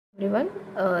Everyone,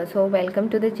 so welcome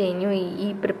to the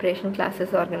JNUEE preparation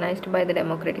classes organized by the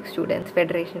Democratic Students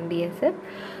Federation DSF.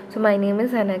 So my name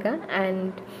is Anaga,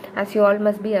 and as you all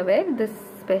must be aware, this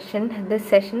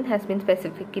session has been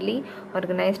specifically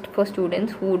organized for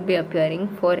students who would be appearing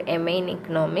for MA in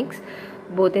Economics,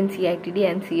 both in CITD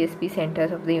and CSP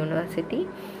centers of the university.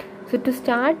 So to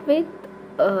start with,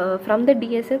 from the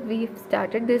DSF, we've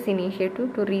started this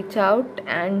initiative to reach out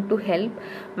and to help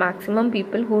maximum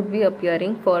people who would be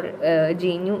appearing for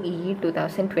JNUEE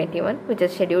 2021, which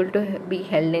is scheduled to be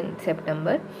held in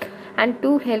September, and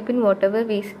to help in whatever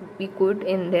ways we could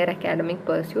in their academic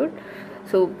pursuit.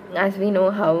 So, as we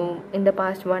know how in the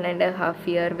past 1.5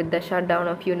 years, with the shutdown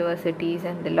of universities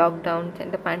and the lockdowns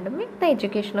and the pandemic, the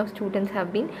education of students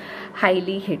have been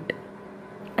highly hit,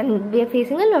 and we are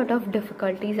facing a lot of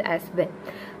difficulties as well.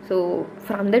 So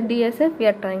from the DSF, we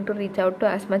are trying to reach out to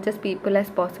as much as people as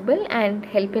possible and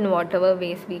help in whatever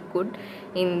ways we could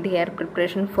in their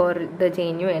preparation for the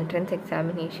JNU entrance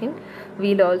examination.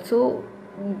 We'll also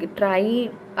try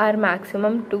our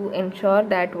maximum to ensure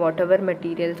that whatever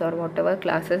materials or whatever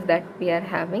classes that we are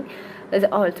having is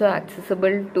also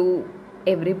accessible to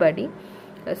everybody.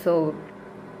 So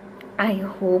I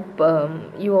hope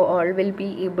you all will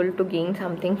be able to gain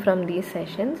something from these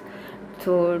sessions.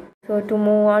 So to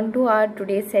move on to our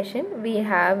today's session, we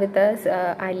have with us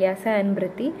Alyasa and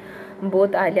Briti.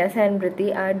 Both Alyasa and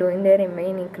Briti are doing their MA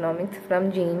in Economics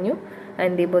from JNU,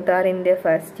 and they both are in their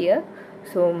first year.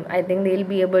 So I think they'll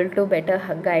be able to better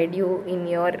guide you in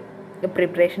your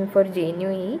preparation for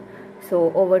JNUE.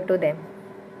 So over to them.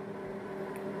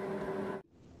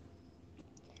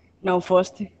 Now,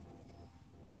 first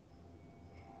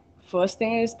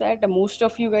thing is that most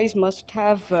of you guys must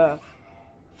have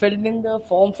filled in the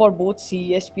form for both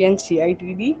CESP and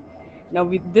CITD. Now,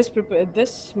 with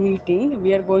this meeting,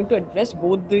 we are going to address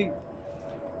both the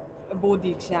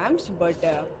exams, but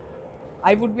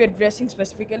I would be addressing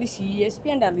specifically CESP,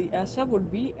 and Aliasa would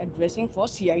be addressing for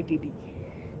CITD.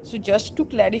 So, just to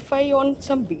clarify on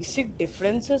some basic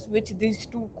differences which these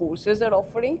two courses are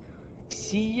offering,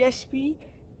 CESP,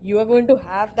 you are going to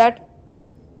have that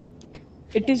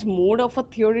it is more of a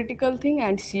theoretical thing,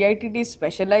 and CITD is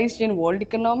specialized in world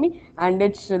economy, and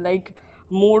it's like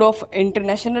more of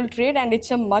international trade, and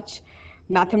it's a much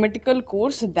mathematical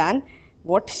course than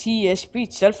what CESP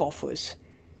itself offers.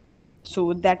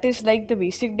 So that is like the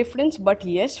basic difference. But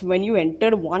yes, when you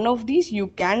enter one of these, you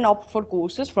can opt for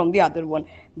courses from the other one.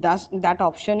 That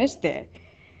option is there.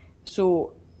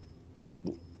 So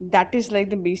that is like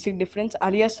the basic difference.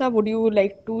 Aliasa, would you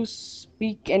like to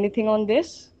speak anything on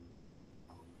this?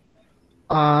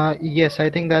 Yes, I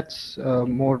think that's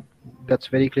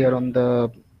very clear on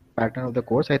the pattern of the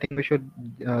course. I think we should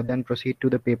then proceed to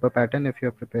the paper pattern if you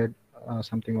have prepared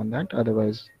something on that.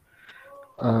 Otherwise,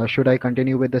 should I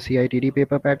continue with the CITD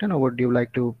paper pattern, or would you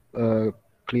like to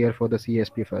clear for the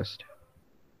CSP first?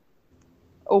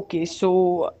 Okay,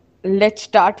 so let's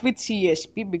start with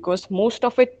CSP because most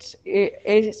of it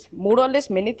is more or less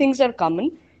many things are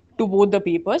common to both the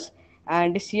papers,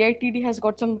 and CITD has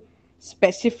got some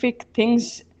specific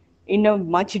things in a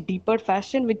much deeper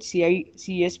fashion which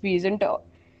CSP isn't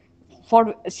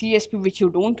for CSP, which you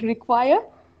don't require.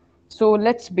 So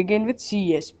let's begin with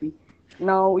CSP.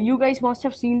 Now, you guys must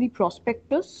have seen the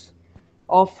prospectus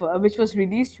of which was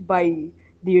released by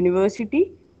the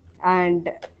university,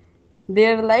 and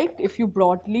they're like, if you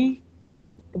broadly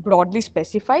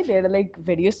specify, there are like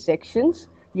various sections.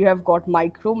 You have got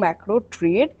micro, macro,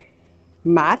 trade,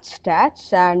 math,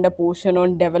 stats, and a portion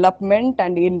on development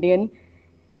and Indian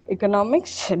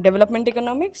development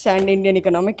economics, and Indian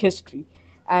economic history.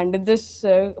 And this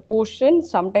portion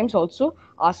sometimes also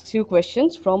asks you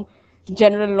questions from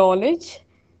general knowledge,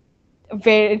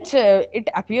 where it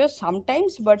appears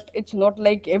sometimes, but it's not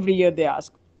like every year they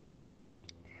ask.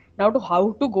 Now, to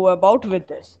how to go about with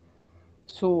this.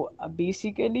 So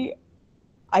basically,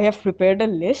 I have prepared a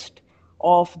list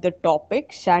of the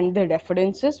topics and the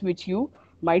references which you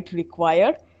might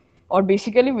require, or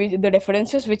basically the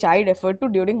references which I referred to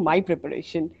during my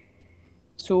preparation.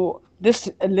 So this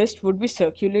list would be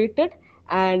circulated,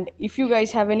 and if you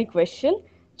guys have any question,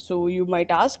 so you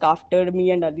might ask after me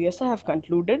and Adiyasa have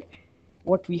concluded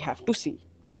what we have to see.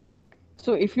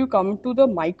 So if you come to the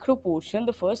micro portion,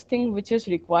 the first thing which is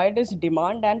required is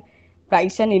demand and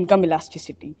price and income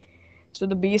elasticity. So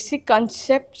the basic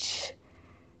concepts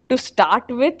to start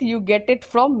with, you get it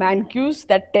from Mancu's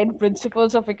that 10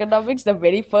 Principles of Economics, the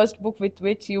very first book with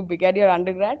which you began your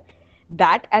undergrad.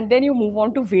 That, and then you move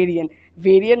on to Varian.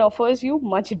 Varian offers you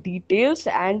much details,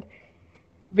 and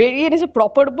Varian is a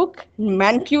proper book.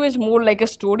 Mancu is more like a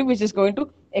story which is going to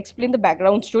explain the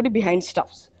background story behind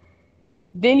stuffs.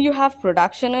 Then you have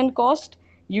production and cost.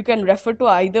 You can refer to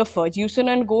either Ferguson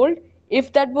and Gold.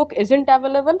 If that book isn't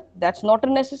available, that's not a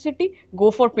necessity.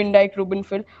 Go for Pindike,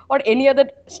 Rubinfield, or any other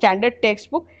standard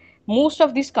textbook. Most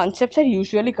of these concepts are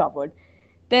usually covered.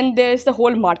 Then there's the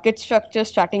whole market structure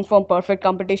starting from perfect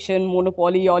competition,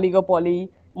 monopoly, oligopoly,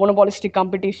 monopolistic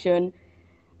competition.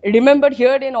 Remember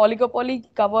here in oligopoly,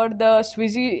 cover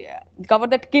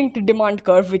that kinked demand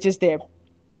curve which is there,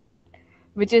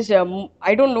 which is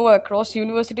I don't know across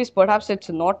universities. Perhaps it's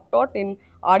not taught in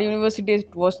our university.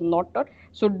 It was not taught.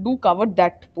 So do cover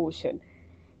that portion.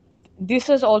 This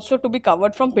is also to be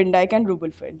covered from Pindike and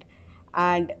Rubelfeld.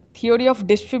 And theory of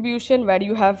distribution, where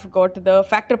you have got the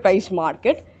factor price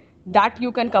market, that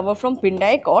you can cover from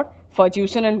Pindike or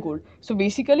Ferguson and Gould. So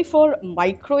basically for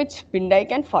micro, it's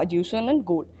Pindike and Ferguson and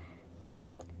Gould.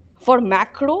 For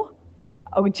macro,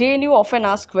 JNU often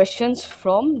asks questions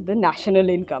from the national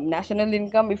income. National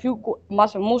income, if you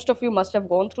most of you must have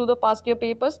gone through the past year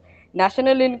papers.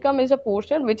 National income is a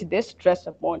portion which they stress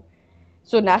upon.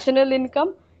 So national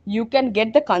income, you can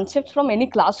get the concepts from any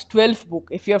class 12 book.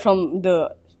 If you're from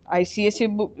the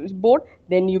ICSE board,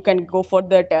 then you can go for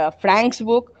that Frank's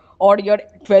book or your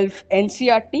 12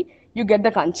 NCRT. You get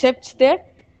the concepts there.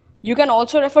 You can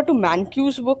also refer to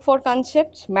Mankiw's book for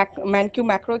concepts, Mankiw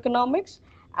macroeconomics,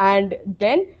 and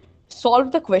then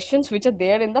solve the questions which are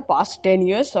there in the past 10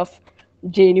 years of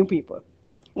JNU paper.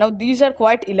 Now, these are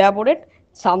quite elaborate.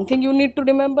 Something you need to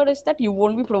remember is that you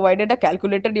won't be provided a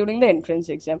calculator during the entrance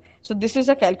exam. So this is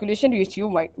a calculation which you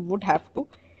would have to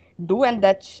do, and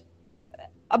that's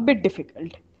a bit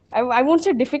difficult. I won't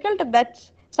say difficult,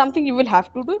 that's something you will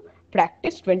have to do.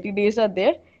 Practice, 20 days are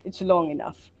there, it's long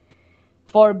enough.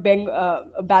 For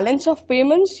balance of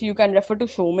payments, you can refer to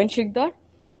Showman Shikdar.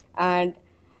 And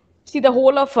see the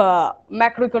whole of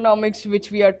macroeconomics which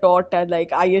we are taught like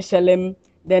ISLM,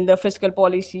 then the fiscal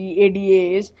policy,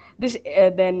 ADAs, this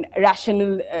then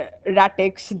rational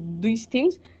RATEX, these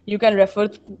things you can refer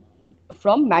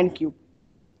from Mankiw.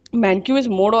 Mankiw is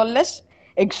more or less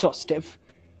exhaustive.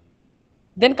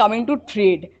 Then coming to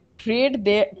trade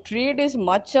is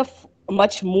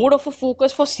much more of a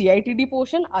focus for CITD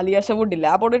portion. Alias I would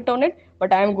elaborate on it,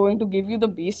 but I am going to give you the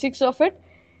basics of it.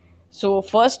 So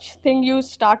first thing you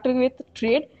start with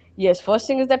trade. Yes, first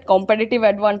thing is that competitive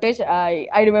advantage. I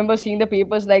remember seeing the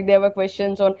papers like there were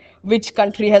questions on which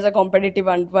country has a competitive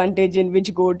advantage in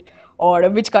which good, or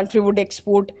which country would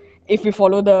export if we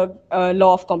follow the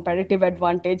law of competitive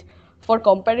advantage. For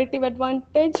competitive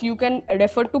advantage, you can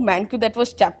refer to Mankiw, that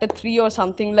was chapter 3 or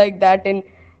something like that in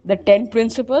the 10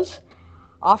 principles.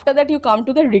 After that, you come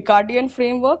to the Ricardian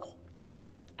framework.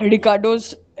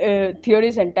 Ricardo's theory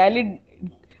is entirely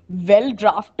well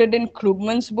drafted in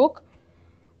Krugman's book.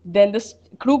 Then this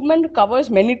Krugman covers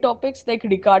many topics like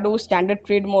Ricardo's standard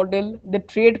trade model. The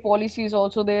trade policy is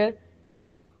also there.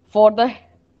 For the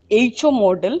HO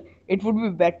model, it would be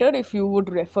better if you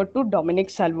would refer to Dominic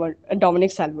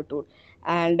Salvatore.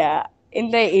 And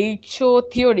in the HO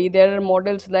theory, there are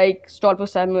models like Stolper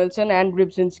Samuelson and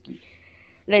Rybczynski.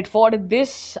 Right, for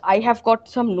this, I have got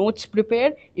some notes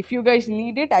prepared. If you guys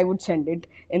need it, I would send it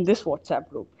in this WhatsApp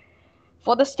group.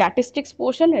 For the statistics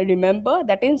portion, remember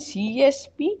that in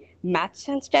CESP, maths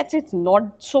and stats, it's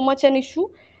not so much an issue.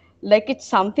 Like it's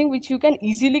something which you can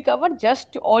easily cover.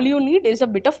 Just all you need is a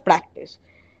bit of practice.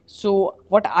 So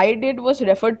what I did was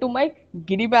refer to my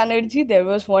Giri Banerjee. There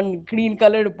was one green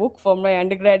colored book from my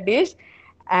undergrad days,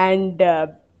 and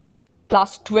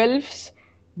class 12's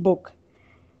book.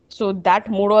 So that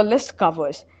more or less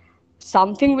covers.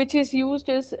 Something which is used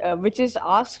is which is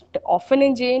asked often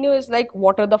in JNU is like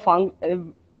what are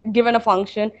the given a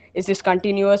function, is this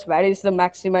continuous, where is the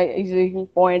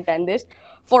maximizing point, and this.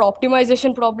 For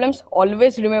optimization problems,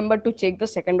 always remember to check the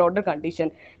second order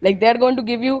condition. Like they're going to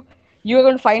give you, you are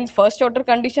going to find first order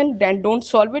condition, then don't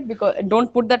solve it, because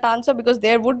don't put that answer, because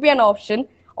there would be an option.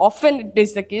 Often it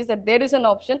is the case that there is an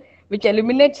option which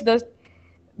eliminates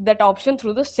that option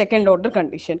through the second order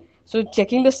condition. So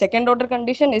checking the second order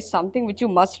condition is something which you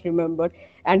must remember.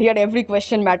 And here every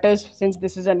question matters since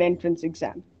this is an entrance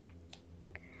exam.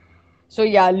 So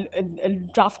yeah,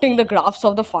 drafting the graphs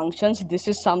of the functions, this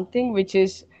is something which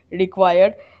is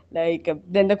required. Like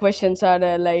then the questions are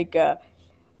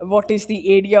what is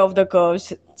the area of the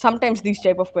curves? Sometimes these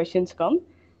type of questions come.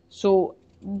 So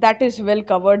that is well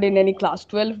covered in any class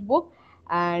 12 book.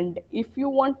 And if you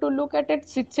want to look at it,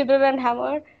 Sitter and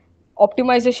Hammer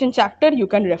optimization chapter, you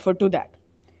can refer to that.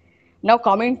 Now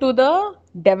coming to the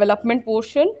development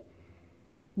portion.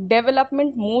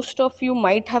 Development, most of you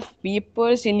might have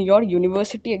papers in your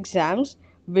university exams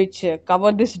which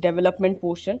cover this development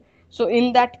portion. So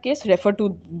in that case, refer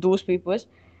to those papers.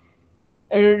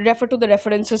 refer to the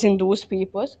references in those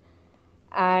papers,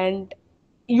 and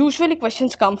usually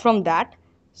questions come from that.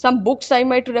 Some books I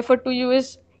might refer to you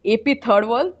is AP Third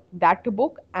World, that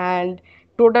book, and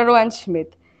Todaro and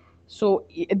Smith. So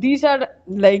these are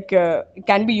like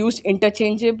can be used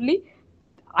interchangeably.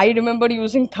 I remember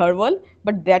using Third World,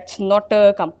 but that's not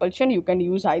a compulsion. You can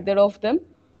use either of them.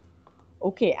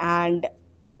 Okay, and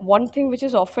one thing which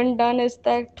is often done is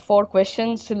that for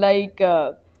questions like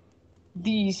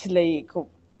these, like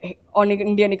on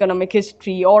Indian economic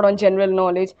history or on general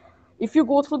knowledge, if you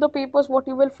go through the papers, what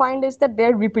you will find is that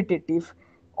they're repetitive.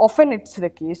 Often it's the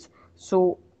case.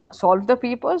 So solve the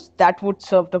papers, that would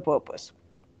serve the purpose.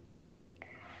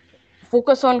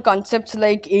 Focus on concepts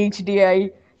like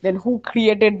HDI, then who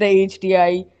created the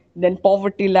HDI, then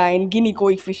poverty line, Gini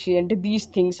coefficient. These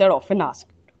things are often asked.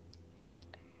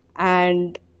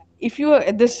 And if you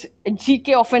this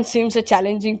GK often seems a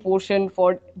challenging portion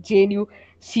for JNU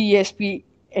CESP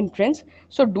entrance.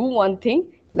 So do one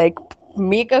thing, like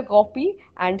make a copy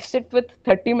and sit with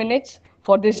 30 minutes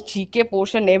for this GK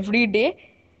portion every day,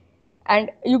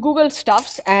 and you Google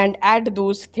stuffs and add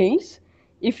those things.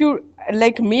 If you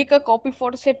like make a copy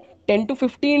for say 10 to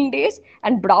 15 days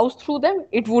and browse through them,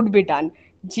 it would be done.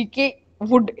 GK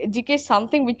is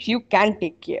something which you can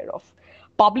take care of.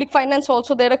 Public finance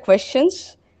also, there are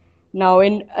questions. Now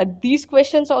in these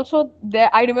questions also, there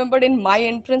I remembered in my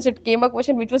entrance it came a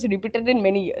question which was repeated in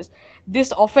many years.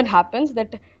 This often happens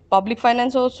that public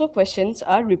finance also questions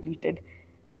are repeated.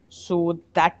 So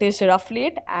that is roughly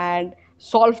it, and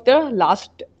solve the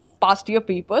last past year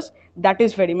papers. That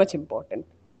is very much important.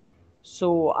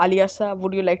 So Aliasa,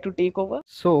 would you like to take over?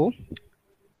 So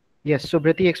yes, so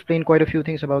Briti explained quite a few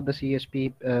things about the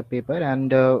CSP paper,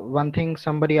 and one thing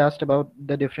somebody asked about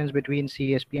the difference between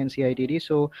CSP and CITD.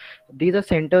 So these are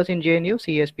centers in JNU.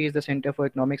 CSP is the Center for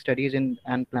Economic Studies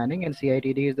and Planning, and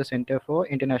CITD is the Center for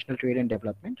International Trade and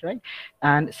Development, right?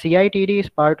 And CITD is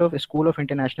part of School of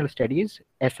International Studies,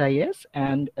 SIS,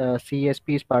 and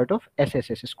CSP is part of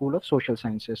SSS, School of Social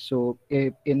Sciences. So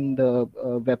in the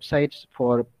websites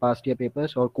for past year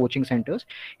papers or coaching centers,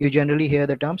 you generally hear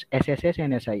the terms SSS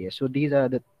and SIS. So these are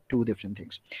the two different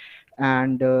things.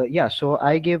 And yeah, so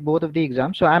I gave both of the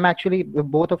exams. So I'm actually,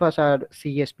 both of us are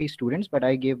CSP students, but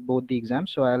I gave both the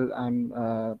exams. So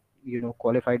I'm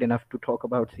qualified enough to talk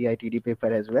about CITD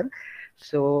paper as well.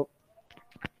 So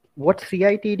what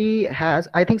CITD has,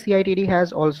 I think CITD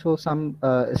has also some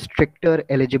stricter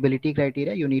eligibility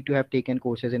criteria. You need to have taken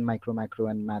courses in macro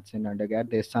and maths in undergrad.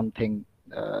 There's something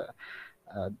uh,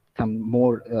 some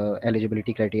more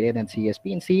eligibility criteria than CSP.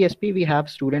 In CSP, we have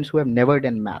students who have never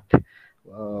done math.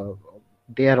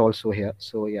 They are also here.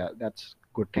 So yeah, that's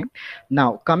good thing.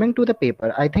 Now coming to the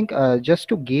paper, I think just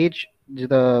to gauge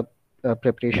the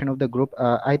preparation of the group,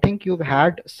 I think you've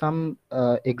had some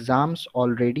exams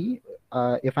already,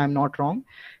 if I'm not wrong.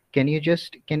 Can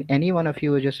any one of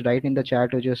you just write in the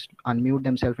chat or just unmute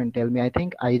themselves and tell me? I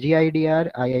think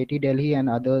IGIDR, IIT Delhi, and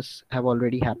others have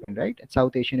already happened, right? At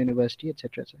South Asian University,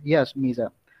 etc. Yes, Misa.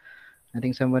 I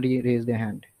think somebody raised their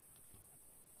hand.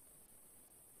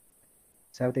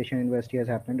 South Asian University has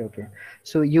happened. Okay.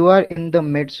 So you are in the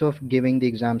midst of giving the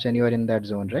exams and you are in that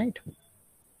zone, right?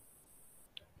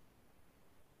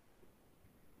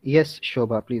 Yes,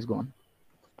 Shobha, please go on.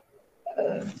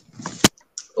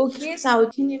 Okay,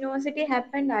 South Indian University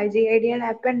happened, IGIDL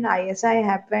happened, ISI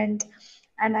happened,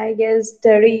 and I guess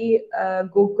Tari,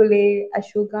 Gokule,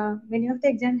 Ashoka, many of the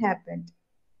exams happened.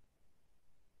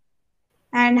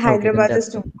 And Okay, then Hyderabad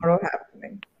is that's tomorrow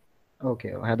happening.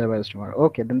 okay. Hyderabad is tomorrow.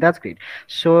 Okay, then that's great.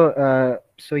 So,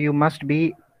 so you must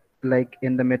be like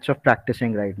in the midst of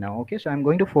practicing right now. Okay, so I'm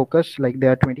going to focus, like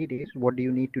there are 20 days. What do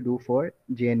you need to do for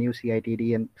JNU,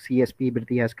 CITD, and CSP?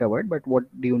 Briti has covered, but what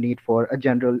do you need for a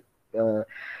general uh,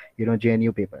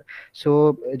 JNU paper?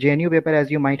 So JNU paper, as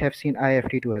you might have seen,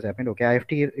 IFT2 has happened. Okay,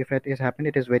 IFT, if it has happened,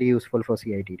 it is very useful for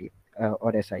CITD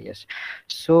or SIS.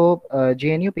 So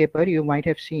JNU paper, you might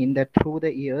have seen that through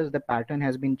the years the pattern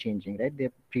has been changing,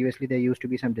 right? Previously there used to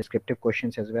be some descriptive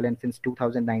questions as well, and since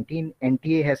 2019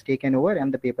 NTA has taken over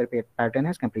and the paper pattern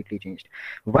has completely changed.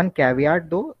 One caveat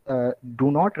though, do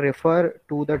not refer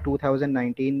to the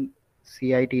 2019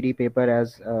 CITD paper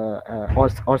as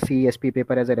or CESP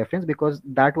paper as a reference, because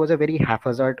that was a very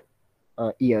haphazard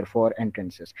year for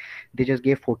entrances. They just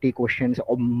gave 40 questions.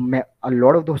 A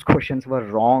lot of those questions were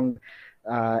wrong,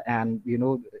 and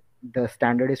the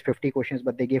standard is 50 questions,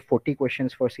 but they gave 40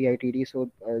 questions for CITD.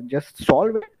 So just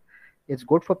solve it. It's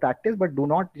good for practice, but do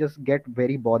not just get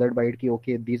very bothered by it.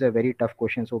 Okay, these are very tough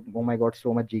questions. So, oh my God,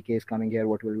 so much GK is coming here.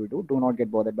 What will we do? Do not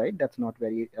get bothered by it. That's not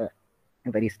very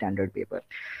a very standard paper.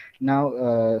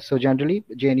 Now, so generally,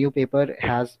 JNU paper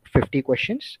has 50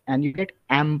 questions, and you get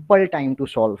ample time to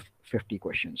solve 50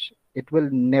 questions. It will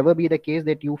never be the case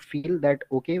that you feel that,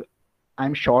 okay,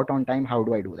 I'm short on time. How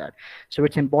do I do that? So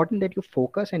it's important that you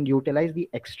focus and utilize the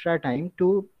extra time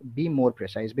to be more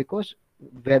precise, because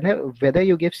whether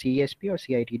you give CESP or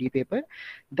CITD paper,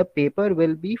 the paper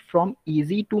will be from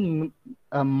easy to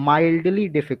mildly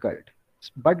difficult.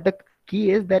 But the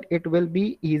key is that it will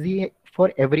be easy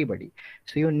for everybody.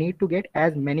 So you need to get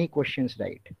as many questions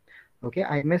right. Okay,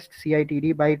 I missed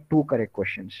CITD by 2 correct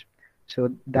questions.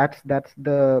 So that's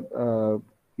the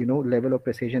level of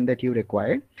precision that you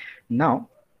require. Now,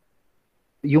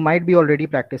 you might be already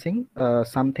practicing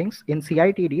some things in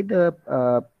CITD.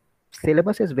 The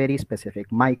syllabus is very specific.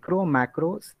 Micro,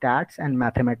 macro, stats, and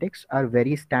mathematics are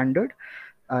very standard.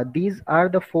 These are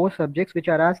the 4 subjects which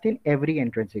are asked in every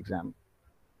entrance exam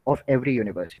of every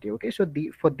university. Okay, so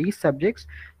for these subjects,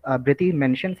 Briti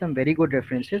mentioned some very good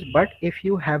references, but if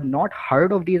you have not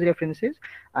heard of these references,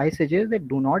 I suggest that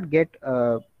do not get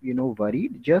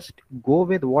worried. Just go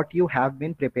with what you have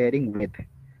been preparing with.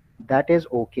 That is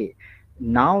okay.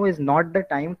 Now is not the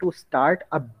time to start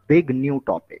a big new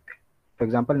topic. For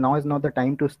example, now is not the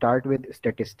time to start with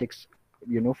statistics,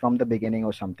 from the beginning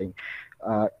or something.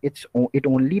 It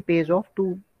only pays off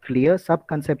to clear sub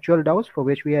conceptual doubts, for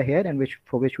which we are here, and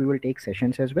for which we will take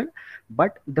sessions as well.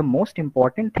 But the most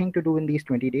important thing to do in these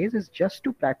 20 days is just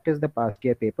to practice the past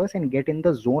year papers and get in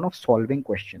the zone of solving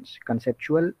questions.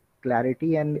 Conceptual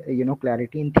clarity and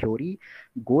clarity in theory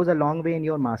goes a long way in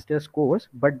your master's course,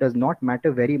 but does not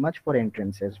matter very much for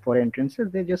entrances. For entrances,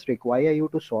 they just require you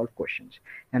to solve questions,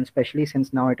 and especially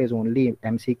since now it is only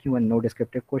MCQ and no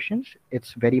descriptive questions,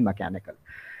 it's very mechanical.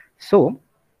 So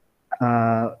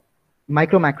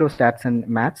micro, macro, stats, and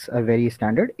maths are very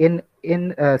standard. In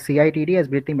CITD, as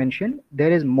Briti mentioned,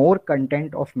 there is more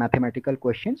content of mathematical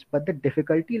questions, but the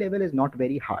difficulty level is not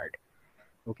very hard.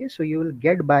 Okay, so you will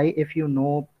get by if you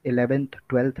know 11th,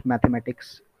 12th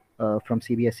mathematics from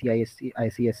CBSE,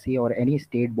 ICSC, or any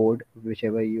state board,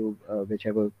 whichever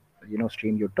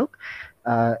stream you took.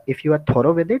 If you are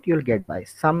thorough with it, you'll get by.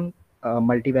 Some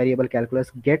multivariable calculus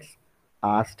gets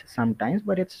asked sometimes,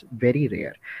 but it's very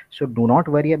rare. So do not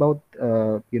worry about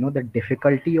the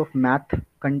difficulty of math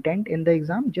content in the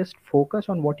exam. Just focus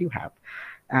on what you have.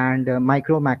 And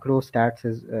micro, macro, stats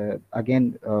is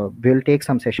again, we'll take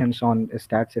some sessions on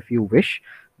stats if you wish,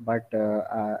 but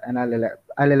and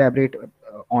I'll elaborate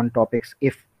on topics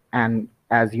if and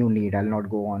as you need. I'll not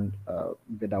go on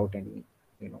without any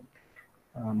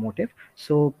motive.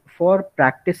 So for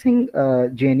practicing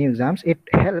JNU exams, it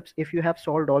helps if you have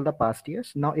solved all the past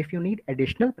years. Now, if you need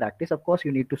additional practice, of course,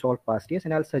 you need to solve past years,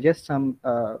 and I'll suggest some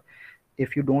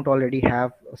if you don't already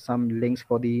have some links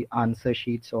for the answer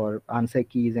sheets or answer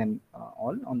keys and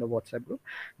all on the WhatsApp group.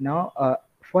 Now,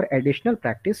 for additional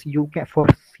practice, you can, for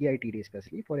CITD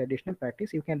especially, for additional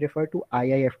practice, you can refer to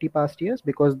IIFT past years,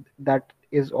 because that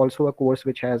is also a course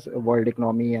which has world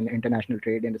economy and international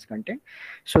trade in its content.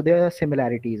 So there are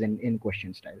similarities in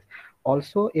question styles.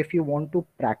 Also, if you want to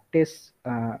practice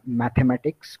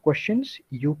mathematics questions,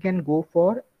 you can go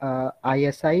for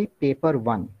ISI paper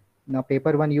 1. Now,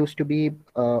 paper 1 used to be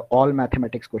all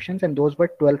mathematics questions, and those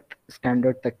were 12th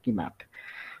standard tak ki math.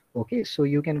 Okay, so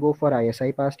you can go for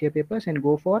ISI past year papers and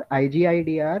go for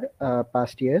IGIDR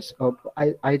past years.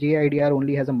 IGIDR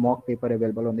only has a mock paper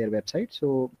available on their website.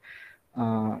 So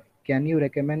can you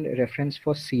recommend reference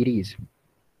for series?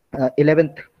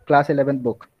 11th, class 11th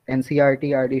book,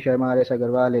 NCRT, RD Sharma, RS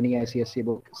Agarwal, any ICSC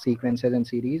book, sequences and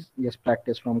series, just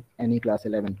practice from any class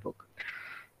 11th book.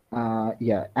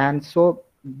 Yeah, and so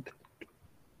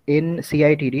in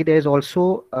CITD, there is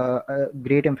also a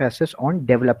great emphasis on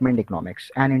development economics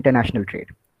and international trade.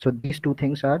 So these 2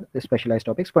 things are the specialized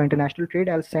topics. For international trade,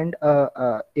 I'll send,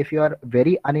 if you are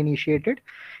very uninitiated,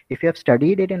 if you have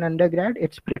studied it in undergrad,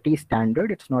 it's pretty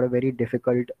standard. It's not a very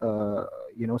difficult,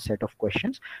 set of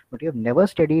questions. But you have never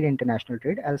studied international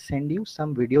trade, I'll send you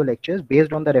some video lectures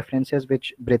based on the references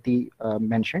which Briti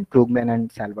mentioned, Krugman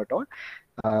and Salvatore.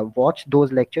 Watch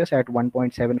those lectures at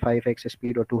 1.75x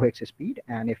speed or 2x speed,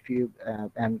 and if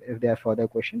there are further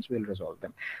questions, we'll resolve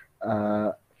them.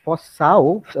 For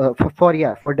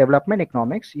for development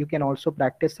economics, you can also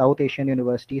practice South Asian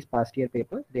universities past year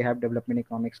papers. They have development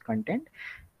economics content,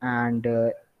 and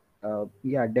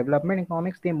development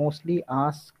economics, they mostly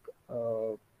ask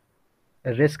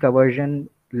risk aversion,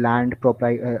 land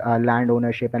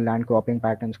ownership and land cropping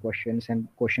patterns questions, and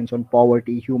questions on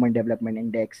poverty, human development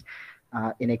index,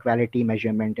 inequality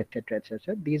measurement, etc.,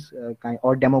 etc. These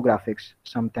or demographics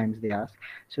sometimes they ask.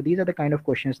 So these are the kind of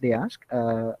questions they ask.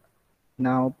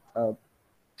 Now,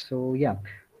 So yeah,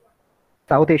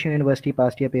 South Asian University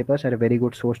past year papers are a very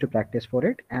good source to practice for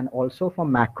it, and also for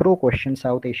macro questions,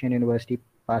 South Asian University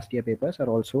past year papers are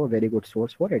also a very good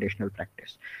source for additional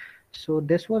practice. So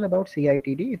this was about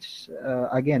CITD. It's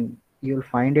again, you'll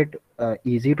find it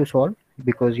easy to solve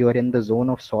because you are in the zone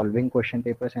of solving question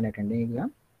papers and attending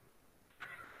exam.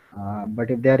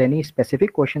 But if there are any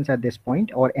specific questions at this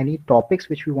point or any topics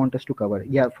which we want us to cover,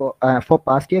 yeah, for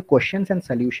past year questions and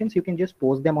solutions, you can just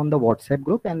post them on the WhatsApp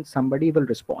group and somebody will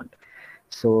respond.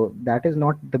 So that is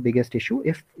not the biggest issue.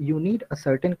 If you need a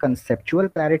certain conceptual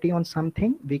clarity on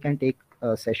something, we can take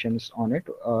sessions on it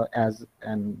as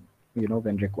and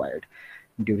when required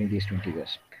during these 20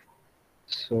 years.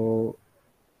 So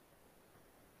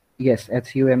yes,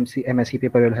 HUMC MSc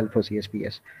paper will help for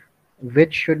CSPS.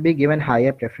 Which should be given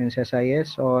higher preference,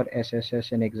 SIS or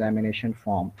SSS in examination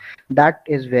form? That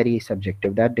is very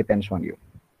subjective. That depends on you.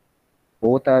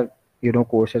 Both are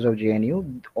courses of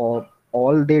JNU, or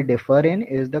all they differ in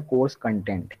is the course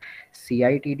content.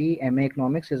 CITD MA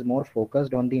Economics is more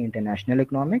focused on the international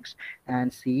economics,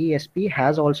 and CESP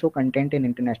has also content in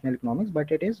international economics,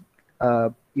 but it is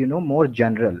more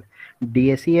general.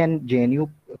 DSE and JNU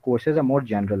courses are more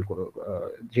general.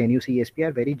 JNU CSP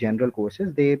are very general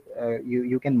courses. They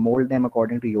you can mold them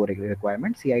according to your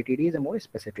requirements. CITD is a more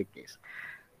specific case.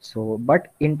 So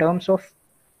but in terms of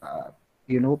uh,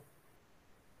 you know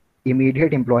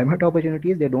immediate employment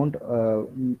opportunities, they don't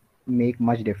make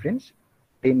much difference.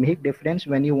 They make difference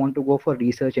when you want to go for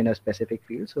research in a specific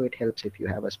field, so it helps if you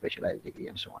have a specialized degree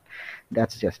and so on.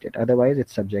 That's just it. Otherwise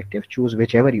it's subjective. Choose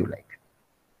whichever you like.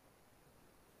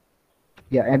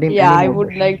 Yeah, Yeah, any I more would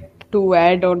questions? like to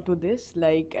add on to this.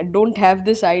 Like, I don't have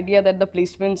this idea that the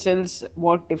placement cells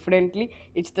work differently.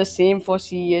 It's the same for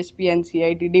CESP and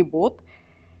CITD both.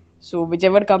 So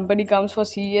whichever company comes for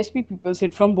CESP, people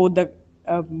sit from both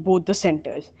the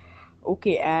centers.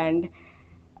 Okay, and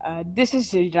this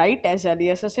is right, as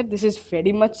Aliasa said. This is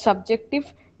very much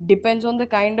subjective. Depends on the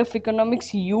kind of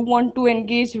economics you want to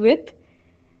engage with.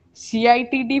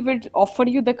 CITD will offer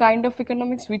you the kind of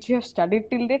economics which you have studied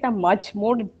till date, a much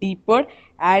more deeper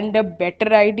and a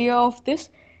better idea of this.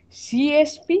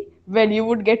 CSP, well, you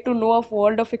would get to know a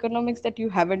world of economics that you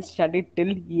haven't studied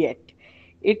till yet.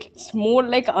 It's more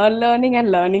like unlearning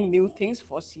and learning new things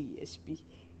for CSP.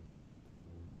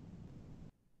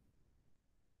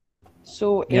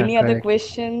 So, Yeah, any other correct.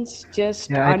 questions? Just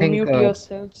Yeah, I think unmute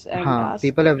yourselves and ask.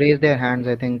 people have raised their hands.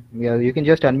 I think, yeah, you can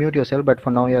just unmute yourself, but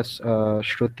for now, yes,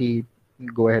 Shruti,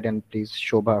 go ahead and please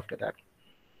Shobha after that.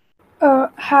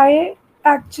 Hi,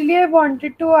 actually, I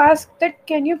wanted to ask that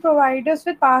can you provide us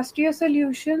with past year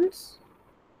solutions?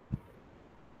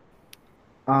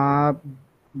 Uh,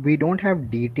 we don't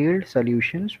have detailed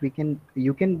solutions.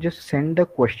 You can just send the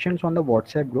questions on the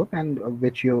WhatsApp group and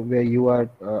where you are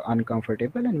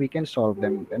uncomfortable, and we can solve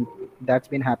them. And that's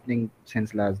been happening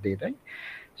since last day, right?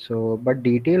 So, but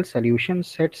detailed solution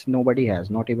sets nobody has,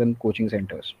 not even coaching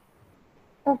centers.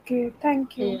 Okay,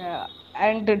 thank you. Yeah,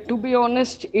 and to be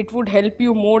honest, it would help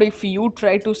you more if you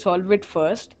try to solve it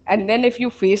first. And then if you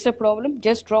face a problem,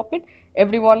 just drop it.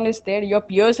 Everyone is there, your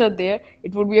peers are there.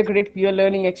 It would be a great peer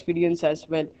learning experience as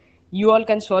well. You all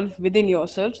can solve within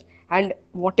yourselves, and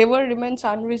whatever remains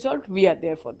unresolved, we are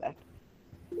there for that.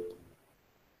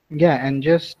 Yeah, and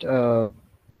just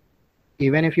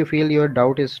even if you feel your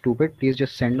doubt is stupid, please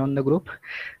just send on the group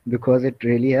because it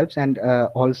really helps. And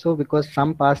also because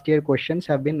some past year questions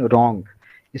have been wrong,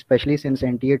 especially since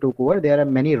NTA took over. There are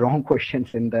many wrong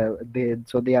questions in they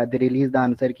release the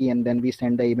answer key and then we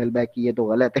send the email back ki ye to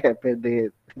galat hai.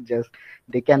 Phir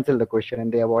they cancel the question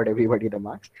and they award everybody the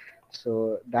marks.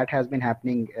 So that has been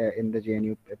happening in the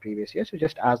JNU previous year. So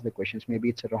just ask the questions. Maybe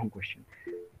it's a wrong question.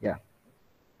 Yeah.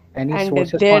 Any And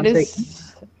sources for there answer?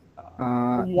 is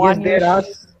Yes, one there are.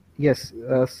 issue. Yes,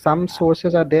 some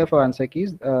sources are there for answer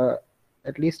keys.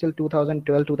 At least till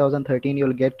 2012, 2013,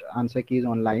 you'll get answer keys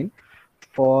online.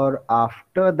 For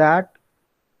after that,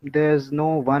 there's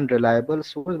no one reliable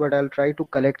source, but I'll try to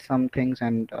collect some things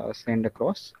and send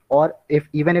across. Or if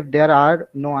even if there are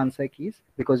no answer keys,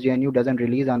 because JNU doesn't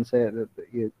release answer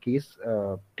keys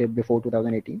till before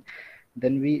 2018,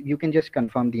 then you can just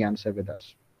confirm the answer with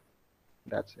us.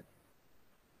 That's it.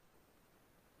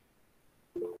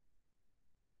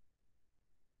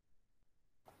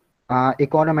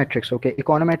 Econometrics. Okay,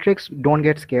 econometrics. Don't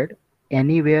get scared.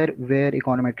 Anywhere where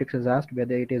econometrics is asked,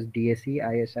 whether it is DSE,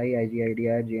 ISI,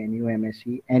 IGIDR, JNU,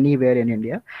 MSc, anywhere in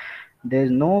India, there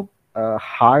is no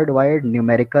hardwired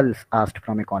numericals asked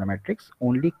from econometrics.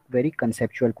 Only very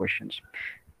conceptual questions.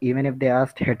 even if they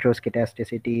asked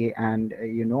heteroscedasticity and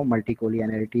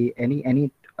multicollinearity,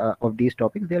 any of these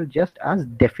topics, they'll just ask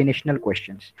definitional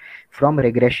questions. From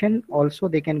regression also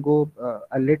they can go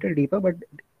a little deeper, but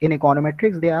in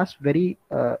econometrics they ask very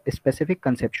specific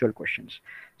conceptual questions.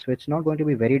 So it's not going to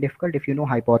be very difficult if you know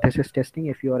hypothesis testing,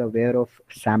 if you are aware of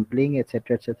sampling,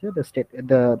 etc., etc.,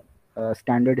 the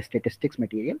standard statistics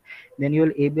material, then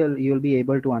you'll be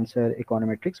able to answer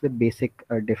econometrics with basic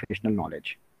definitional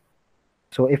knowledge.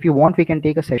 So if you want, we can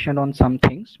take a session on some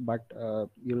things, but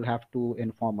you'll have to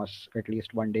inform us at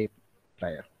least one day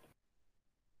prior.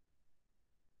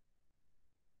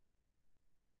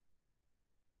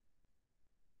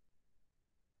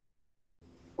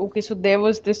 Okay, so there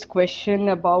was this question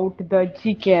about the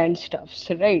GK and stuff,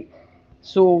 so right?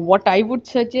 So what I would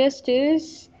suggest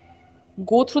is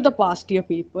go through the past year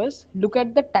papers, look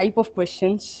at the type of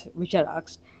questions which are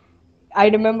asked. I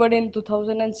remember in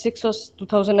 2006 or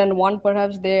 2001,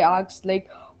 perhaps they asked like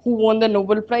who won the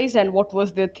Nobel Prize and what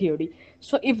was their theory.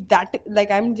 So if that, like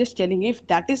I'm just telling you, if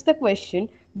that is the question,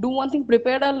 do one thing: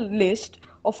 prepare a list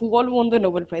of who all won the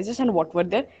Nobel Prizes and what were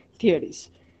their theories,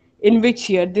 in which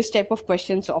year this type of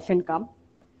questions often come.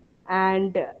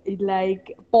 And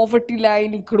like poverty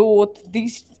line, growth,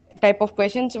 these type of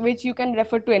questions which you can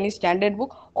refer to any standard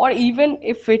book, or even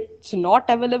if it's not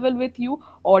available with you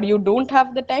or you don't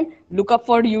have the time, look up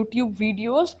for YouTube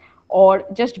videos or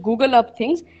just Google up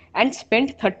things and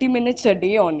spend 30 minutes a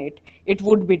day on it. It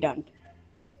would be done.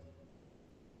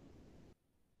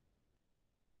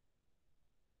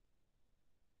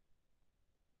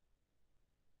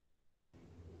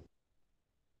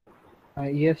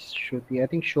 Yes, Shruti. I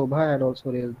think Shobha had also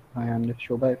raised her hand.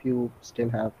 Shobha, if you still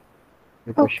have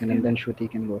the question, Okay. and then Shruti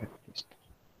can go ahead, please.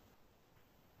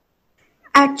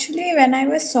 Actually, when I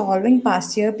was solving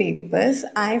past year papers,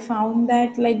 I found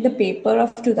that like the paper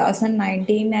of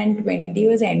 2019 and 20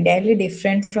 was entirely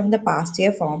different from the past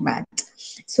year format.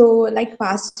 So, like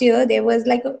past year, there was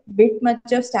like a bit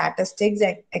much of statistics,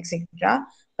 etc.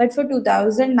 But for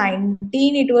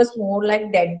 2019, it was more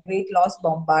like dead weight loss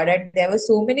bombarded. There were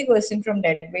so many questions from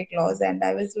dead weight loss, and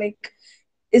I was like,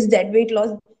 is dead weight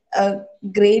loss a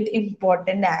great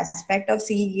important aspect of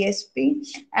CESP?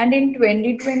 And in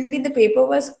 2020, the paper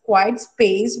was quite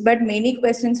spaced, but many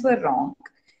questions were wrong.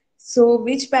 So,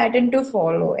 which pattern to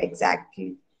follow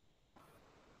exactly?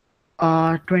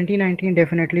 2019,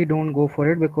 definitely don't go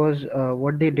for it, because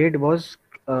what they did was,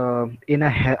 in a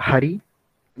hurry,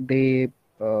 they,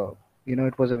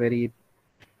 it was a very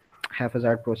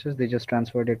haphazard process. They just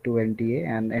transferred it to NTA,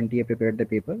 and NTA prepared the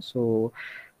paper. So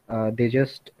they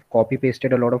just copy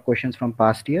pasted a lot of questions from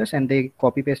past years, and they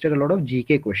copy pasted a lot of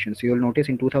GK questions. So you'll notice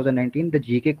in 2019 the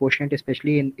GK quotient,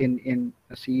 especially in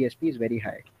CESP, is very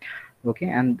high. Okay,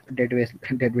 and dead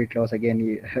weight loss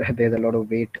again. There's a lot of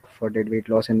weight for dead weight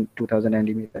loss in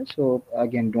 2019. So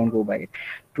again, don't go by it.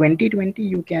 2020,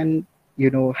 you can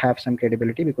have some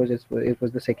credibility because it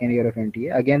was the second year of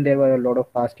NTA. Again, there were a lot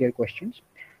of past year questions,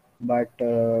 but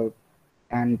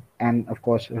and of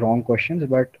course wrong questions,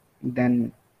 but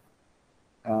then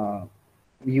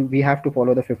we have to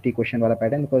follow the 50 question wala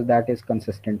pattern, because that is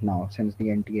consistent now since the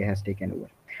NTA has taken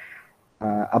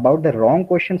over. About the wrong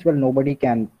questions, well, nobody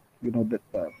can,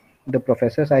 the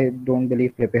professors, I don't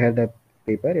believe, prepare the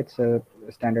paper. It's a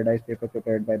standardized paper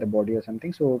prepared by the body or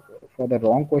something. So for the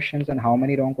wrong questions and how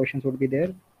many wrong questions would be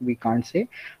there, we can't say.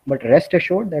 But rest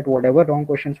assured that whatever wrong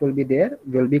questions will be there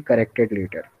will be corrected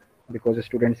later, because the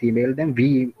students email them.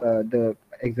 The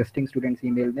existing students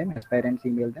email them, aspirants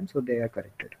email them, so they are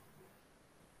corrected.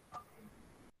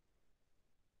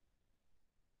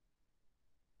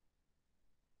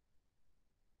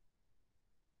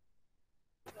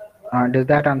 Does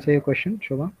that answer your question,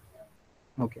 Shobha?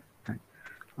 Okay, fine.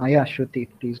 Yeah, Shruti,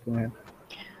 please go ahead.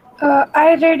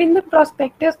 I read in the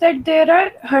prospectus that there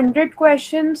are 100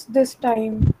 questions this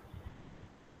time.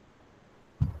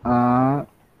 There are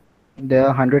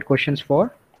 100 questions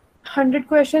for? 100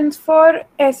 questions for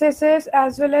SSS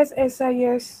as well as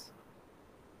SIS.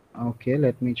 Okay,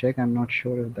 let me check. I'm not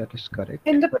sure if that is correct.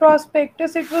 In the But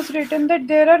prospectus, it was written that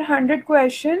there are 100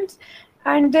 questions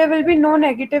and there will be no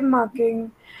negative marking.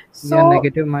 yeah, So,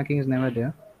 negative marking is never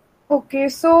there. okay,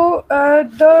 so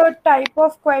the type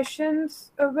of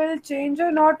questions will change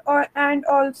or not, and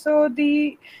also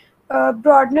the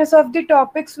broadness of the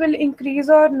topics will increase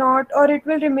or not, or it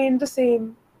will remain the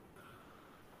same.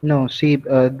 No, see,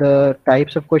 the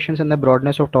types of questions and the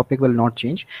broadness of topic will not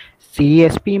change.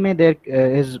 CESP may there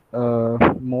is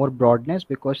more broadness,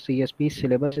 because CESP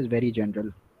syllabus is very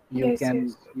general. You Yes, can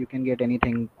yes. you can get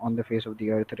anything on the face of the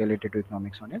earth related to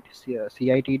economics on it.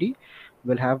 CITD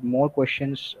will have more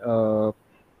questions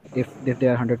If there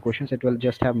are 100 questions, it will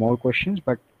just have more questions,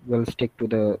 but will stick to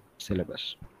the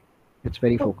syllabus. It's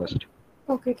very Okay. focused.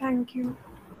 Okay, thank you.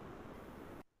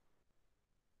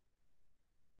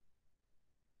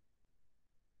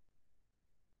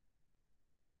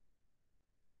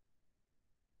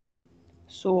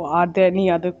 So, are there any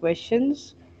other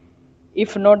questions?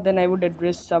 If not, then I would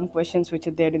address some questions which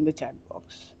are there in the chat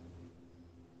box.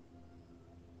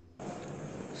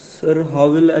 Sir, how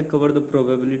will I cover the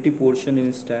probability portion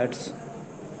in stats?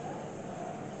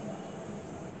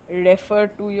 Refer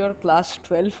to your class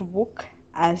 12 book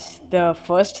as the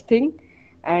first thing,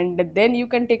 and then you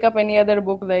can take up any other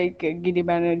book like Giri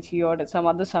Banerjee or some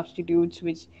other substitutes,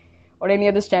 which or any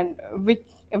other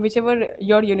whichever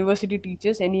your university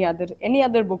teaches, any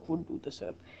other book would do the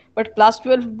serve. But class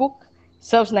 12 book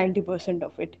serves 90%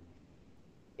 of it,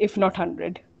 if not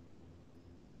 100.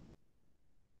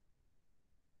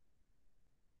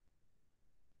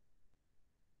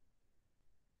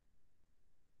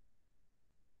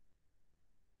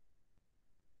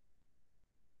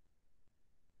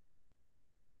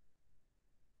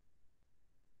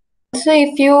 So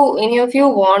if you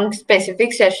want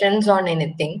specific sessions on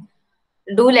anything,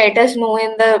 do let us know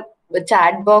in the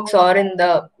chat box or in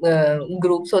the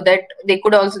group, so that they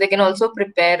can also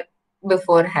prepare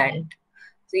beforehand.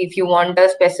 So if you want a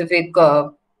specific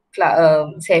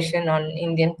session on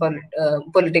Indian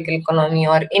political economy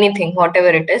or anything, whatever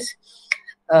it is,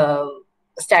 uh,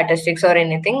 statistics or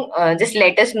anything, just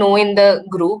let us know in the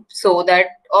group, so that,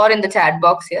 or in the chat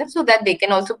box here, so that they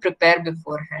can also prepare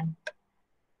beforehand.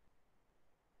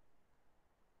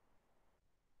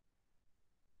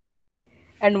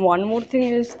 And one more thing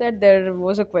is that there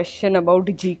was a question about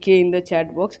GK in the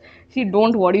chat box. See,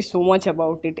 don't worry so much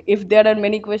about it. If there are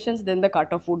many questions, then the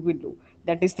cutoff would be low.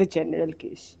 That is the general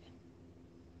case.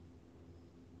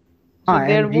 So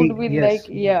there And would be like, yes,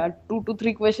 yeah, 2 to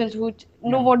 3 questions which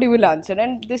yeah. nobody will answer.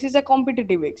 And this is a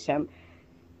competitive exam.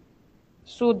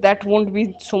 So that won't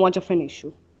be so much of an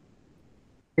issue.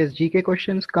 Yes, GK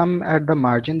questions come at the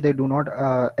margin. They do not,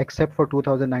 except for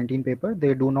 2019 paper,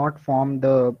 they do not form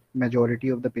the majority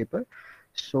of the paper.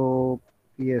 So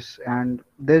yes, and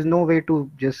there's no way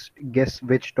to just guess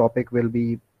which topic will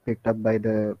be picked up by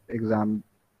the exam,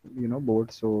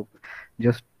 board. So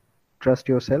just trust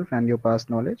yourself and your past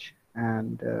knowledge,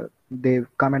 and they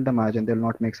come at the margin. They'll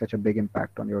not make such a big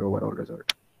impact on your overall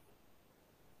result.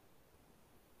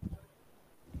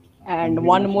 And Anything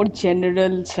one else? more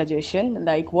general suggestion,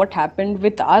 like what happened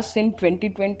with us in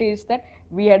 2020 is that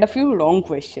we had a few wrong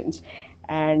questions.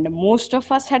 And most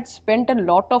of us had spent a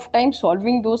lot of time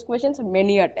solving those questions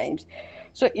many a times.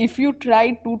 So if you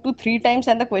try 2 to 3 times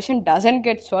and the question doesn't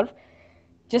get solved,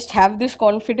 just have this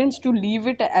confidence to leave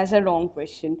it as a wrong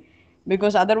question,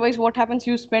 because otherwise what happens,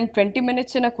 you spend 20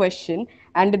 minutes in a question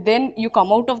and then you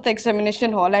come out of the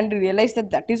examination hall and realize that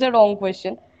that is a wrong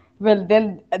question. Well,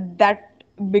 then that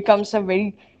becomes a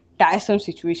very tiresome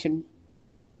situation.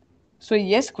 So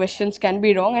yes, questions can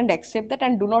be wrong, and accept that,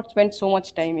 and do not spend so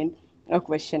much time in a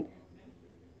question.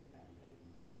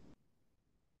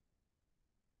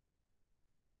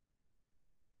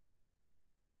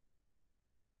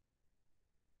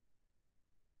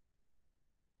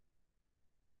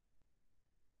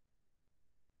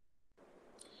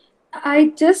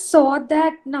 I just saw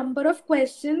that number of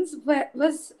questions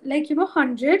was like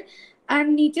 100,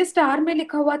 and नीचे star में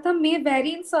लिखा हुआ था may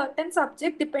vary in certain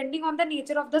subject depending on the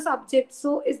nature of the subject.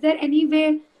 So is there any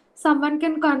way someone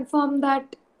can confirm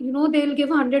that they'll give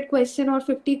 100 question or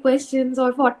 50 questions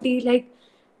or 40? Like,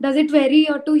 does it vary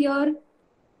year to year?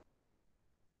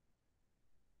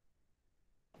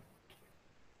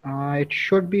 It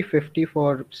should be 50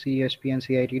 for CSP and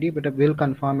CITD, but we'll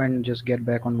confirm and just get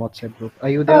back on WhatsApp group. Are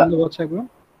you there Uh, on the WhatsApp group?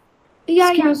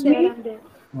 yeah, Excuse me. I'm there.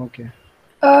 Okay.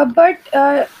 But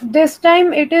this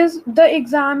time the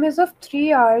exam is of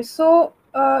 3 hours. So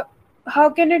how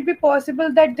can it be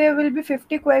possible that there will be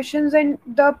 50 questions and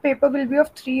the paper will be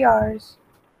of 3 hours?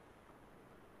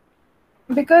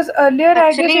 Because earlier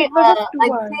I guess Actually, it was of I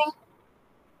 2 hours. think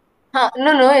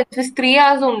no, it was 3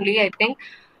 hours only, I think.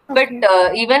 But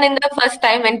Okay. even in the first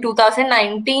time when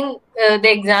 2019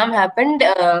 the exam happened,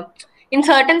 in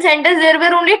certain centers there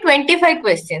were only 25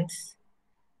 questions.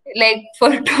 Like for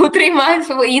 2-3 marks,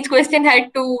 so each question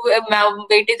had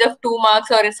weightage of 2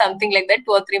 marks or something like that,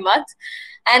 2 or 3 marks,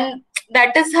 and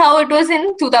that is how it was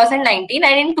in 2019.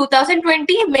 And in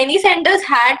 2020, many centers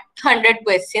had 100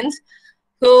 questions.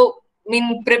 So I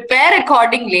mean, prepare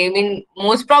accordingly. I mean,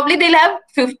 most probably they'll have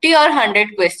 50 or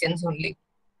 100 questions only.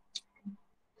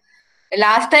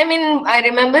 Last time I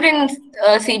remember in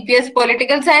CPS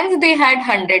political science they had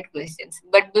 100 questions,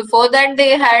 but before that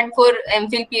they had for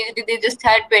MPhil PhD they just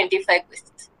had 25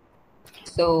 questions.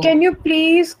 So Can you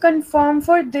please confirm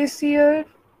for this year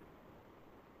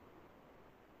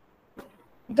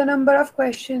the number of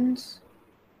questions?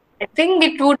 I think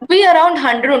it would be around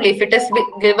 100 only. If it is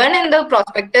given in the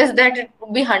prospectus that it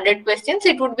would be 100 questions,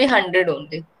 it would be 100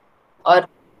 only. Or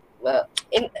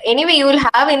anyway, you will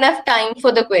have enough time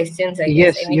for the questions, I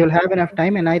guess. Yes, you'll have enough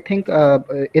time, and I think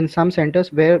in some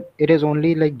centers where it is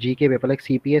only like GK paper, like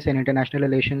CPS and international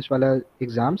relations wala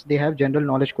exams, they have general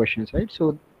knowledge questions, right?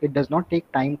 So it does not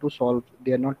take time to solve.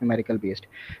 They are not numerical based,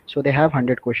 so they have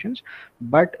 100 questions.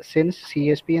 But since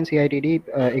CSP and CITD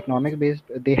economics based,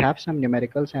 they have some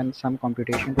numericals and some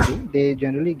computation to do. They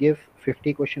generally give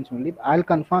 50 questions only. I'll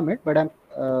confirm it, but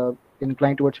I'm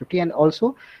inclined towards 50. And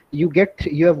also we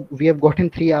have gotten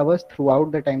 3 hours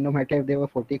throughout the time, no matter if there were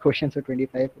 40 questions or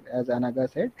 25. As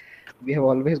Anaga said, we have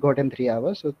always gotten 3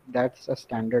 hours, so that's a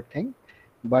standard thing.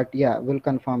 But yeah, we'll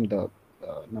confirm the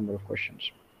number of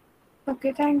questions.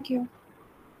 Okay, thank you.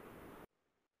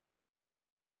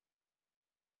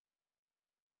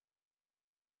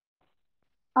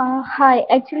 Hi,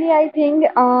 actually, I think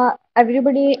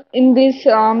everybody in this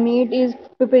meet is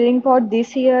preparing for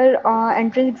this year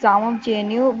entrance exam of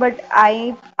JNU, but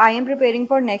I am preparing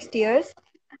for next year's.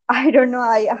 I don't know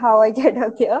how I get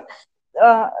up here.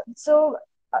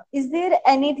 Is there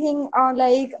anything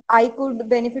like I could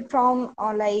benefit from,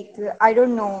 or like I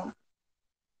don't know,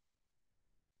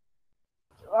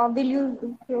 will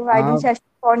you providing uh, session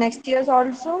for next year's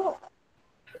also?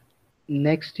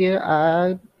 Next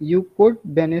year, you could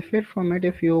benefit from it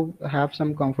if you have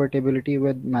some comfortability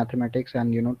with mathematics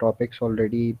and topics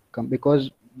already because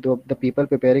the people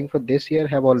preparing for this year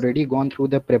have already gone through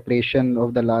the preparation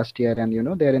of the last year,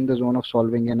 and they're in the zone of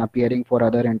solving and appearing for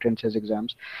other entrances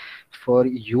exams. For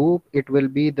you, it will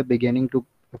be the beginning to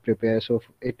prepare. So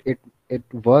it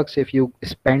works if you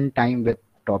spend time with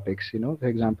topics. For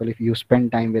example, if you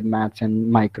spend time with maths and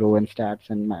micro and stats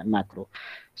and macro.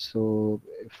 So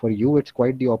for you, it's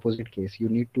quite the opposite case. You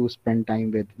need to spend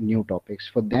time with new topics.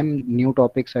 For them, new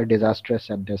topics are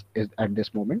disastrous at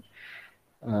this moment.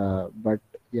 But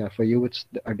yeah, for you, it's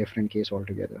a different case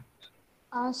altogether.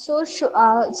 So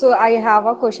I have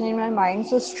a question in my mind.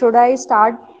 So should I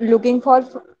start looking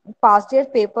for past year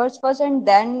papers first and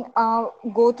then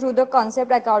go through the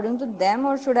concept according to them,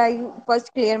 or should I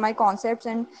first clear my concepts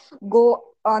and go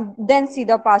then see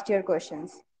the past year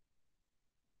questions?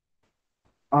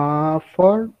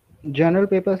 For general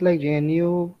papers like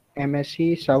JNU,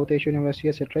 MSc, South Asian University,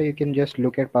 etc., you can just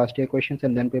look at past year questions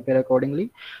and then prepare accordingly.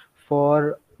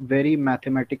 For very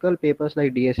mathematical papers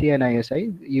like DSE and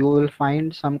ISI, you will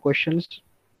find some questions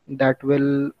that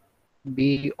will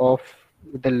be of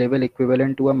the level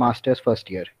equivalent to a master's first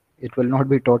year. It will not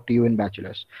be taught to you in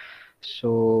bachelor's.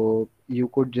 So you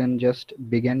could then just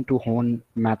begin to hone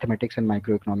mathematics and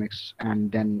microeconomics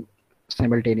and then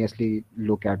simultaneously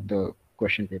look at the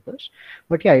question papers.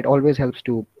 But yeah, it always helps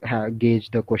to gauge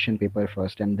the question paper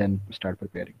first and then start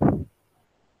preparing.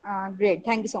 Great,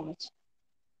 thank you so much.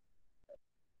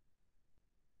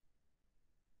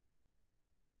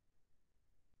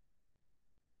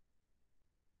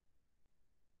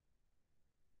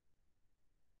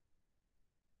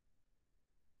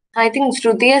 I think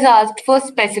Shruti has asked for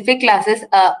specific classes.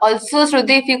 Also,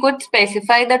 Shruti, if you could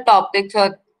specify the topics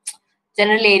or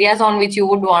general areas on which you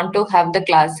would want to have the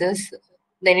classes,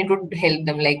 then it would help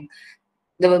them. Like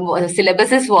the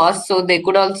syllabus is vast, so they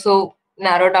could also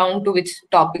narrow down to which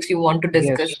topics you want to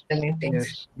discuss Yes, in the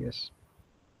meetings. yes.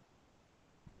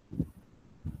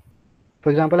 For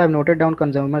example, I've noted down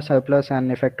consumer surplus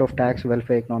and effect of tax,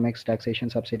 welfare economics, taxation,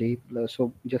 subsidy.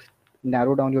 So just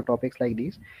narrow down your topics like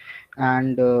these.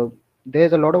 And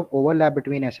there's a lot of overlap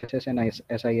between SSS and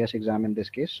SIS exam in this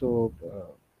case. So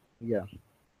yeah.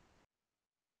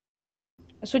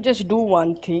 So just do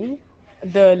one thing.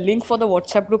 The link for the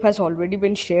WhatsApp group has already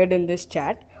been shared in this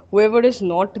chat. Whoever is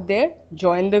not there,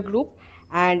 join the group,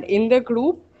 and in the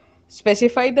group,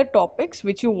 specify the topics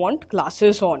which you want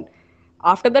classes on.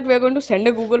 After that, we are going to send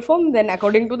a Google form. Then,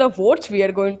 according to the votes, we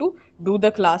are going to do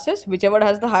the classes. Whichever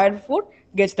has the higher vote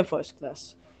gets the first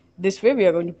class. This way, we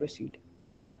are going to proceed.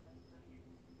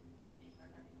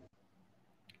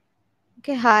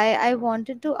 Okay, hi. I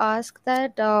wanted to ask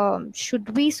that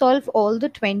should we solve all the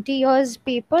 20 years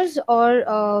papers,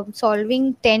 or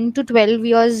solving 10 to 12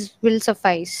 years will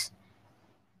suffice?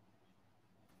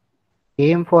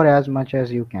 Aim for as much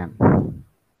as you can.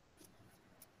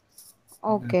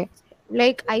 Okay.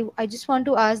 Like I just want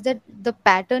to ask that the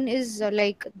pattern is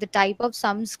like the type of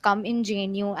sums come in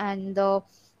JNU and the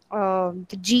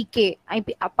the GK.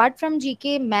 Apart from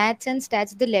GK, maths and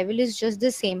stats, the level is just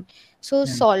the same. So And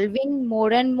solving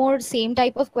more and more same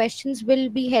type of questions will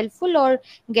be helpful, or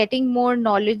getting more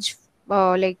knowledge,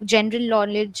 like general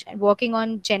knowledge, and working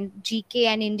on GK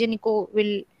and Indian Eco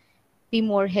will be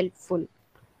more helpful.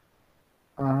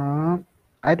 Uh,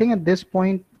 I think at this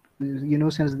point,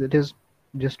 since it is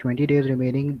just 20 days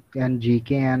remaining, and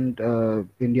GK and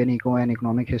Indian Eco and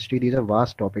Economic History, these are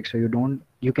vast topics. So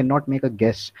you cannot make a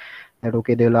guess that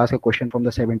okay, they'll ask a question from the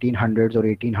 1700s or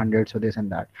 1800s or this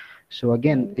and that. So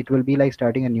again, Right. it will be like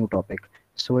starting a new topic.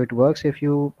 So it works if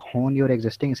you hone your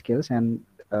existing skills and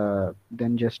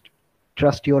then just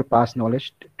trust your past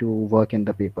knowledge to work in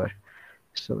the paper.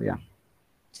 So yeah,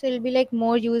 So it'll be like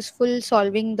more useful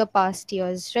solving the past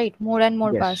years, right? More and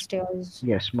more yes. past years.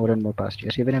 Yes, more and more past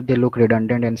years. Even if they look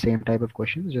redundant and same type of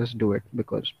questions, just do it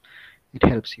because it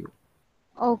helps you.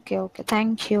 Okay, okay.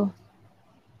 Thank you.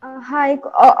 Hi.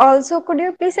 Also, could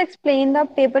you please explain the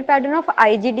paper pattern of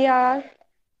IGDR?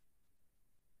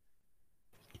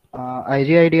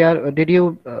 IGIDR, did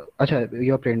you? Acha,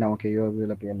 you're paid now. Okay, you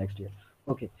will appear next year.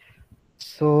 Okay.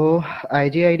 So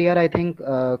IGIDR, I think,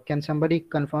 can somebody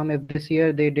confirm if this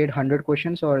year they did 100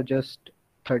 questions or just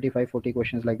 35, 40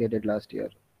 questions like they did last year?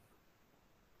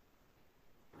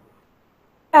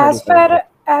 As 35. far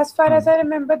as far Huh. as I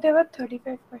remember, there were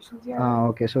 35 questions. Yeah,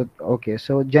 right. Okay,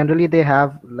 so generally they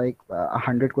have like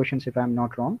 100 questions if I'm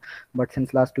not wrong, but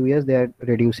since last 2 years they are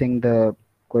reducing the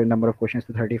number of questions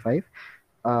to 35.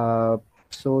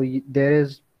 So there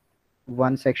is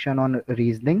one section on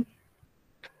reasoning.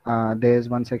 There is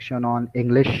one section on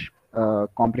English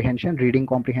comprehension, reading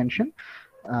comprehension.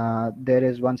 There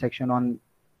is one section on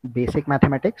basic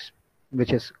mathematics,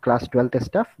 which is class 12th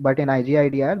stuff. But in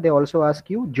IGIDR, they also ask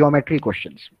you geometry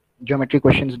questions. Geometry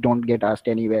questions don't get asked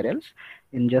anywhere else.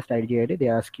 In just IGID, they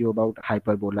ask you about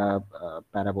hyperbola,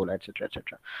 parabola, etc.,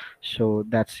 etc. So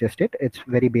that's just it. It's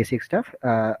very basic stuff.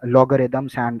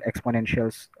 Logarithms and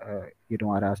exponentials,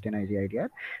 are asked in IGIDR.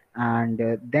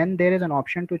 And then there is an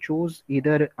option to choose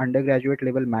either undergraduate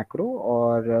level macro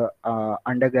or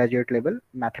undergraduate level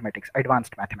mathematics,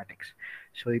 advanced mathematics.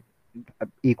 So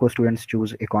eco students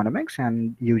choose economics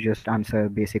and you just answer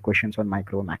basic questions on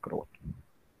micro macro,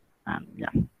 and yeah,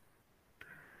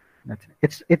 that's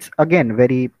it. It's again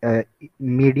very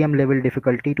medium level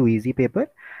difficulty to easy paper.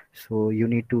 So you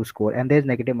need to score, and there's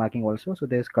negative marking also. So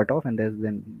there's cutoff and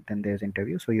then there's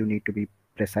interview. So you need to be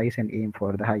precise and aim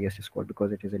for the highest score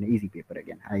because it is an easy paper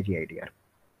again, IGIDR.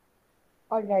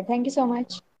 All right. Thank you so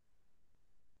much.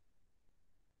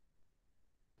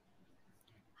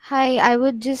 Hi, I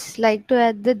would just like to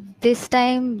add that this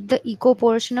time the eco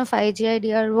portion of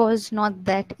IGIDR was not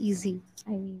that easy.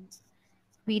 I mean,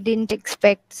 we didn't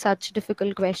expect such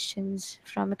difficult questions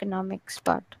from economics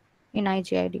part in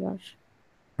IGIDR.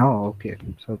 Oh, okay.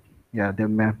 So yeah, they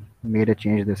made a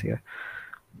change this year.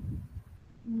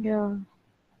 Yeah.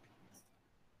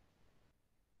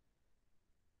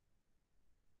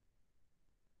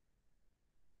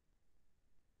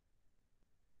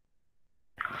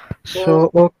 So,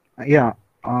 So yeah,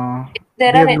 uh,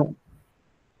 there we are have no.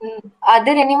 are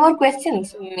there any more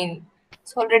questions? I mean,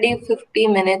 it's already 50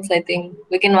 minutes. I think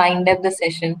we can wind up the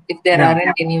session if there Yeah.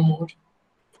 aren't any more.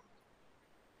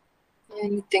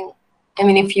 Anything? I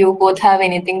mean, if you both have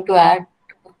anything to add.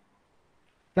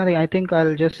 Nothing. I think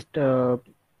I'll just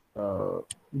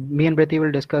me and Briti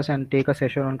will discuss and take a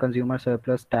session on consumer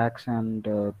surplus tax and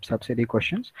subsidy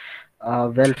questions.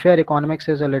 Welfare economics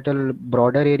is a little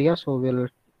broader area, so we'll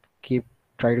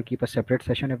try to keep a separate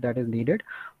session if that is needed.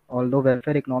 Although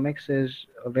welfare economics is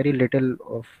very little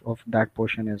of that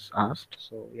portion is asked.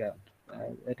 So yeah,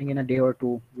 I think in a day or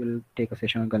two we'll take a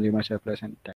session on consumer surplus and tax.